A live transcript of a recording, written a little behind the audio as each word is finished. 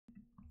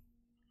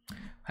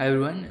Hi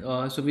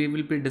everyone, so we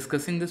will be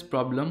discussing this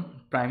problem,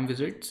 prime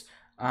visits,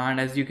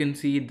 and as you can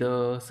see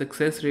the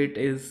success rate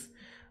is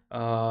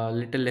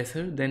little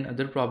lesser than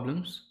other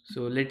problems.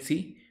 So let's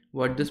see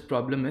what this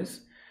problem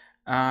is.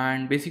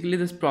 And basically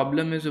this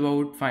problem is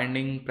about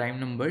finding prime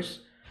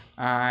numbers,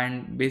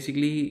 and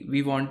basically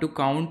we want to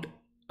count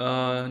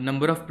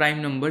number of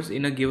prime numbers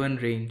in a given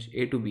range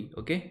a to b.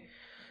 Okay,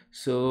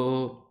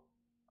 so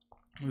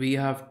we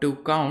have to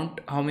count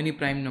how many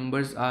prime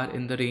numbers are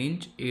in the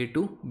range a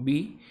to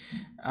b.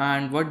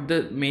 And what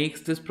makes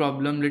this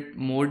problem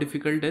more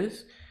difficult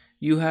is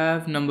you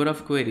have number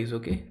of queries.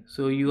 Okay,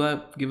 so you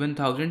are given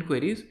 1000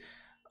 queries,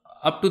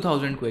 up to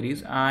 1000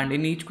 queries, and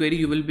in each query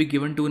you will be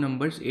given two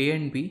numbers a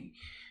and b,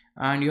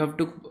 and you have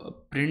to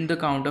print the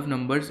count of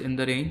numbers in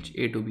the range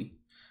a to b.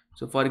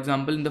 So for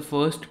example, in the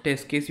first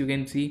test case you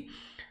can see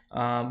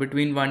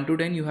between 1 to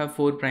 10 you have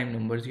four prime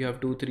numbers, you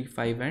have 2, 3,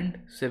 5 and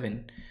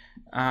 7.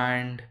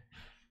 And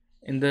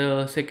in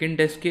the second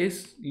test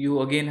case you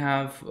again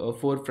have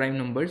four prime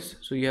numbers,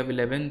 so you have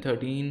 11,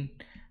 13,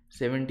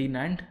 17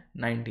 and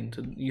 19.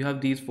 So you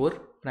have these four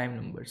prime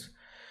numbers.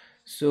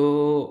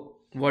 So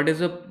what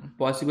is a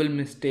possible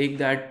mistake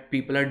that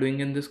people are doing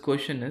in this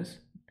question is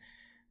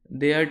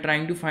they are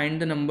trying to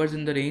find the numbers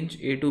in the range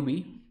a to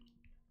b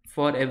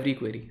for every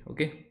query.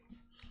 Okay,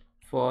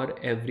 for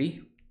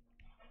every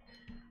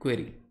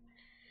query.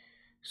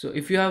 So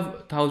if you have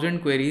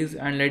 1000 queries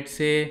and let's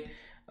say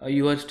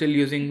you are still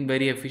using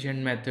very efficient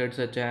methods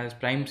such as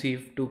prime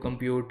sieve to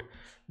compute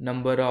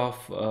number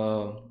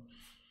of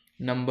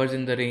numbers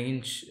in the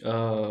range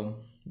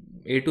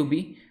a to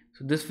b,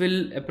 so this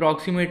will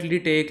approximately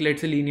take,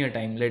 let's say, linear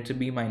time, let's say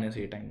b minus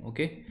a time.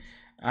 Okay,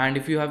 and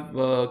if you have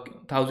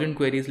 1000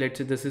 queries, let's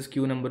say this is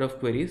q number of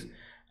queries,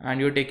 and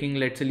you're taking,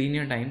 let's say,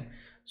 linear time,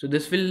 so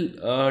this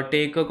will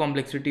take a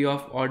complexity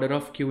of order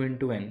of q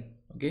into n.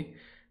 Okay,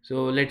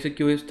 so let's say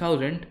q is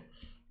 1000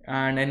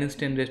 and n is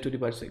 10 raised to the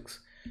power 6.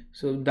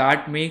 So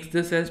that makes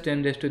this as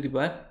 10 raised to the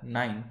power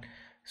 9.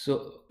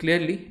 So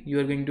clearly you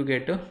are going to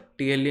get a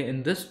TLA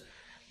in this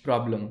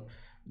problem.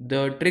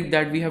 The trick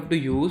that we have to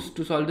use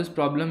to solve this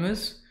problem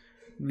is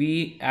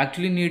we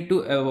actually need to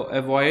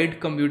avoid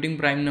computing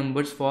prime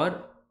numbers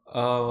for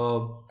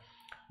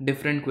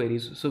different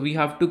queries. So we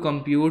have to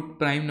compute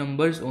prime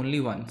numbers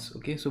only once.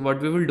 Okay, so what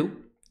we will do,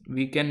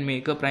 we can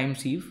make a prime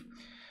sieve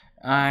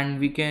and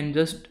we can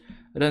just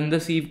run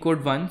the sieve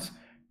code once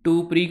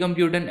to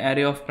pre-compute an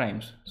array of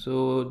primes.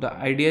 So the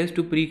idea is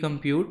to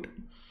pre-compute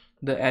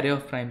the array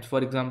of primes.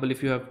 For example,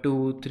 if you have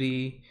 2,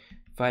 3,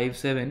 5,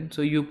 7,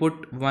 so you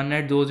put 1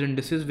 at those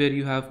indices where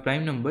you have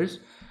prime numbers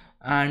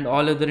and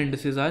all other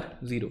indices are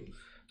 0.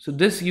 So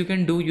this you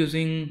can do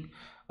using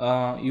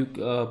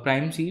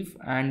prime sieve,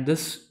 and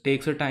this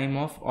takes a time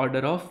of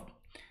order of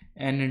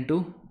n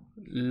into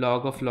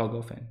log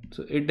of n.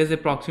 So it is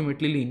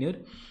approximately linear.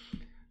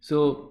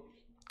 So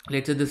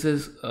let's say this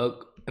is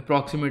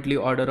approximately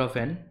order of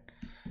n,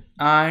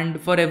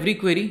 and for every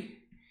query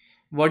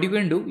what you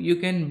can do, you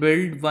can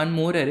build one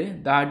more array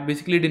that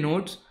basically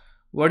denotes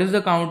what is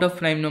the count of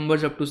prime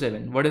numbers up to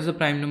 7, what is the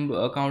prime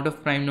number count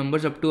of prime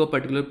numbers up to a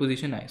particular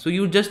position I. So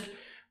you just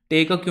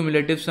take a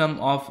cumulative sum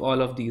of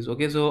all of these.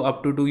 Okay, so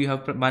up to 2 you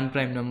have one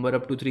prime number,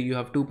 up to 3 you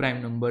have two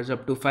prime numbers,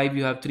 up to 5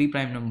 you have three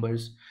prime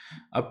numbers,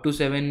 up to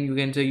 7 you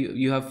can say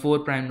you have four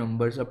prime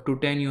numbers, up to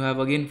 10 you have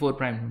again four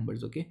prime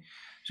numbers. Okay,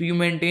 so you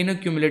maintain a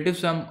cumulative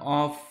sum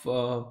of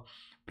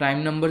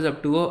prime numbers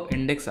up to a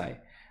index I,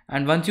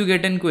 and once you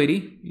get an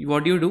query,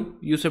 what you do,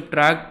 you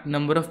subtract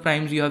number of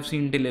primes you have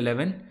seen till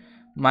 11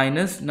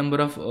 minus number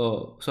of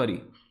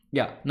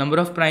number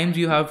of primes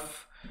you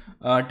have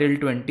till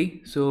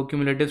 20, so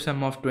cumulative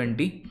sum of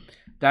 20.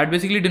 That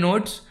basically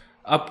denotes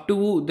up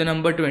to the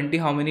number 20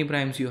 how many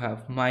primes you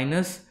have,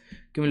 minus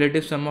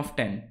cumulative sum of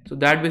 10. So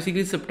that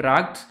basically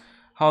subtracts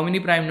how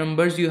many prime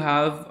numbers you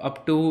have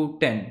up to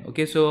 10.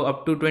 Okay, so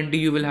up to 20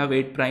 you will have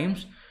 8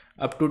 primes,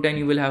 up to 10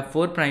 you will have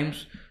 4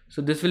 primes.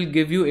 So this will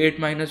give you 8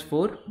 minus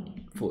 4,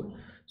 4.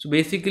 So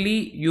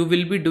basically you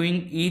will be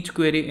doing each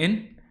query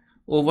in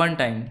O1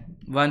 time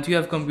once you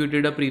have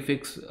computed a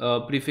prefix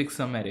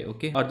sum array,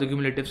 okay, or the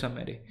cumulative sum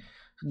array.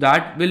 So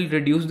that will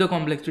reduce the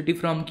complexity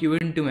from q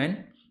into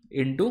n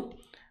into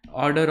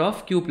order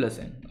of q plus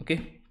n.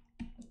 Okay,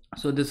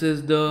 so this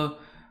is the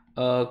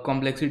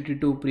complexity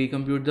to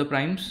pre-compute the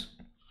primes,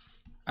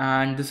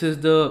 and this is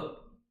the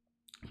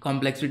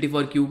complexity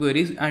for q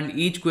queries, and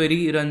each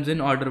query runs in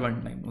order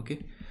one time.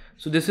 Okay,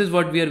 so this is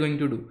what we are going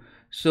to do.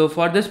 So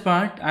for this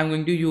part I'm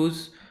going to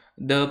use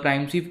the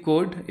prime sieve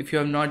code. If you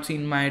have not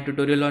seen my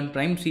tutorial on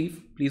prime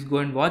sieve, please go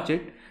and watch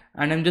it,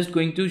 and I'm just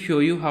going to show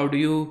you how do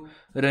you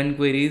run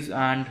queries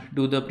and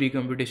do the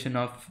pre-computation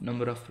of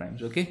number of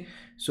primes. Okay,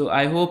 so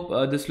I hope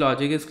this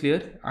logic is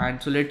clear,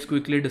 and so let's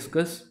quickly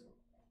discuss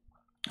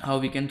how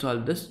we can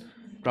solve this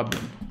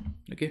problem.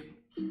 Okay,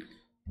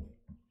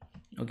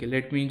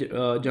 let me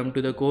jump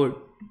to the code.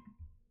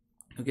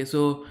 Okay,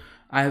 so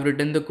I have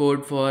written the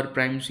code for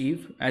prime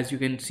sieve as you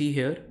can see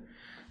here,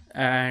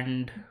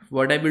 and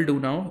what I will do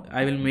now,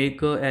 I will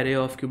make a array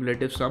of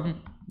cumulative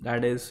sum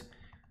that is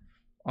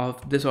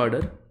of this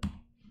order,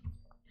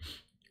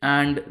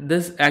 and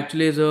this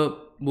actually is a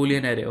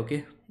boolean array.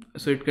 Okay,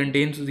 so it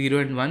contains 0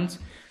 and 1s.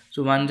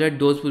 So ones at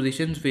those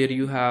positions where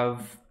you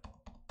have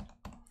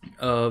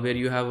a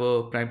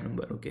prime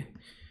number. Okay,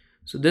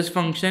 so this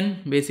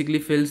function basically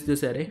fills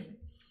this array.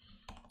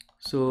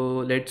 So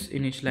let's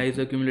initialize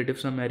a cumulative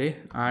sum array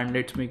and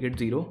let's make it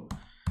 0,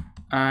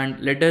 and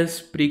let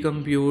us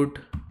pre-compute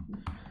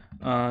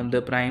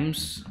the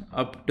primes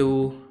up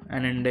to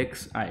an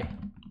index I.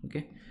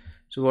 Okay,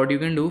 so what you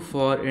can do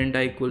for int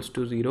I equals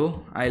to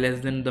 0, I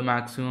less than the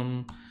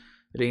maximum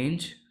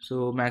range,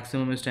 so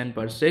maximum is 10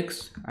 per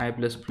 6, I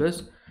plus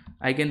plus,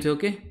 I can say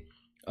okay,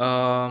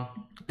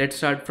 let's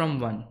start from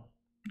 1.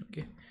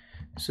 Okay,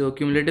 so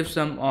cumulative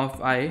sum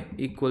of I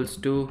equals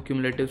to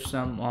cumulative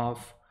sum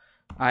of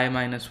I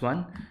minus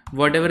 1,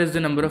 whatever is the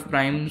number of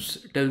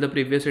primes till the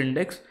previous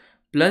index,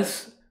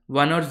 plus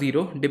 1 or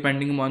 0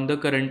 depending on the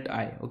current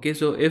I. Okay,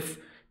 so if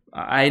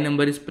I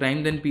number is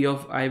prime, then P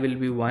of I will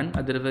be 1,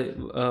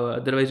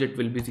 otherwise it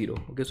will be 0.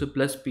 Okay, so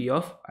plus P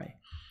of I.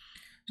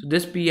 So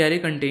this P array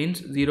contains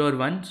 0 or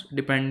 1s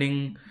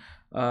depending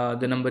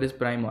the number is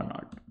prime or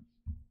not.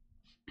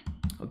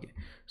 Okay,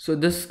 so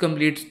this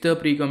completes the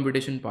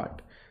pre-computation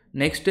part.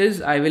 Next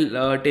is I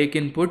will take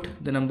input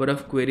the number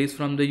of queries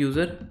from the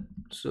user,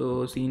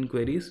 so scene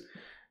queries,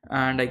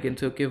 and I can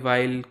say okay,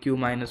 while q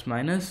minus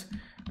minus,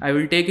 I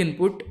will take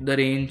input the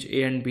range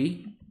a and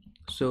b,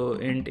 so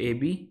int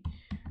ab,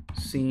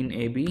 scene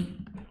ab,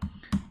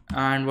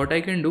 and what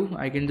I can do,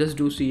 I can just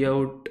do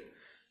cout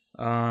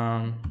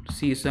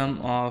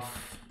csum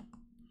of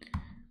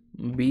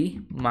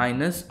b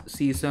minus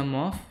csum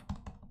of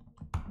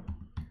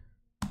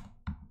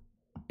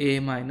a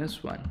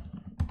minus 1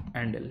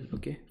 and l.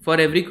 Okay, for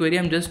every query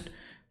I'm just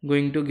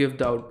going to give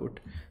the output.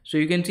 So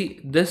you can see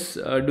this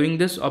doing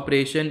this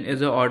operation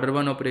is a order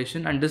 1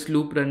 operation, and this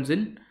loop runs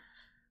in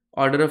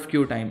order of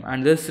q time,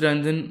 and this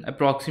runs in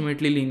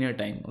approximately linear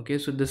time. Okay,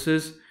 so this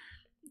is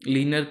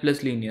linear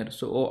plus linear,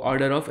 so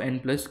order of n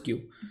plus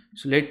q.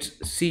 So let's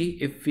see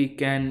if we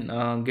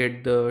can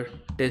get the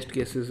test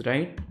cases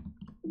right.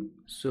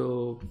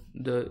 So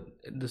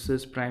this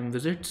is prime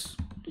visits.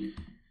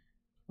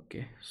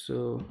 Okay,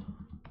 so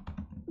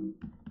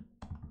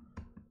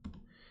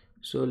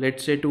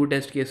let's say 2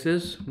 test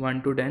cases,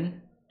 1 to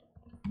 10,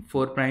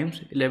 4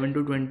 primes, 11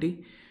 to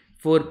 20,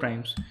 4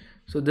 primes.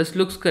 So this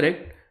looks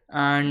correct,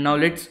 and now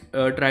let's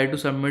try to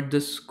submit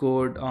this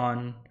code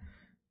on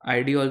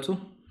ID also.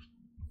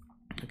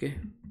 Okay,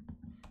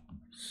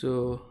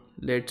 so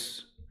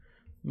let's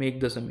make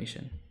the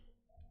submission.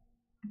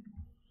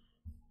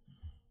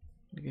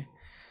 Okay,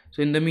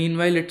 so in the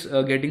meanwhile it's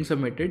getting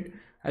submitted.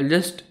 I'll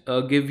just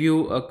give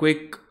you a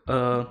quick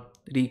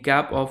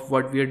recap of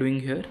what we are doing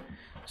here.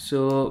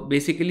 So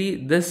basically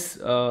this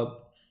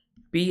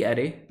P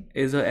array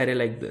is an array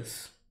like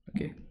this.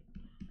 Okay,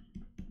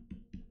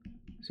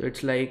 so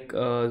it's like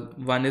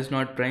 1 is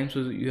not prime, so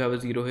you have a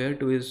 0 here,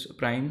 2 is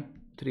prime,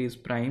 3 is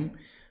prime,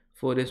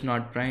 4 is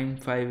not prime,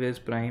 5 is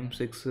prime,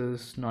 6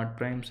 is not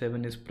prime,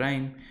 7 is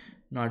prime,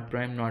 not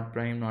prime, not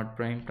prime, not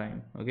prime,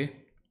 prime. Okay,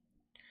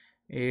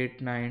 8,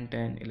 9,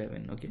 10,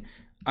 11. Okay,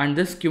 and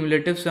this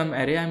cumulative sum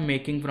array I'm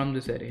making from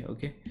this array.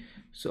 Okay,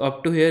 so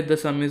up to here the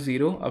sum is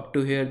 0, up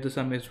to here the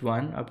sum is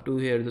 1, up to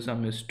here the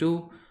sum is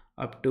 2,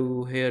 up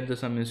to here the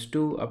sum is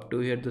 2, up to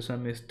here the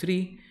sum is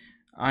 3,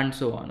 and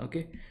so on.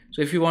 Okay,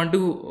 so if you want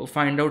to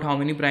find out how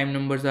many prime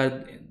numbers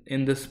are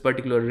in this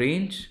particular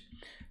range,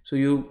 so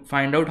you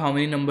find out how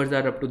many numbers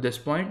are up to this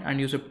point and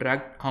you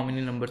subtract how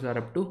many numbers are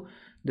up to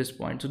this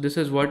point. So this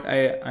is what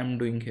I'm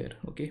doing here.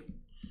 Okay,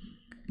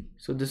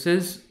 so this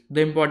is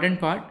the important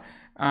part,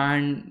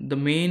 and the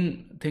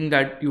main thing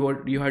that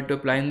you had to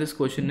apply in this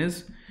question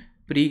is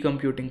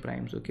pre-computing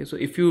primes. Okay, so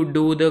if you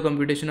do the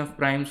computation of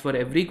primes for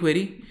every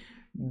query,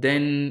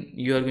 then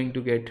you are going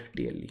to get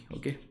TLE.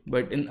 Okay,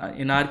 but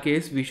in our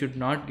case we should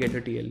not get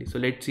a TLE. So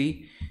let's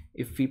see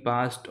if we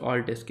passed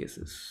all test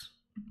cases.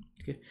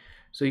 Okay,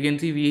 so you can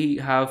see we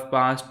have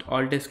passed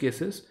all test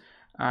cases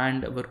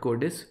and our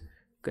code is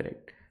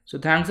correct. So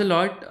thanks a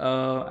lot.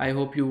 I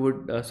hope you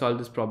would solve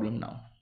this problem now.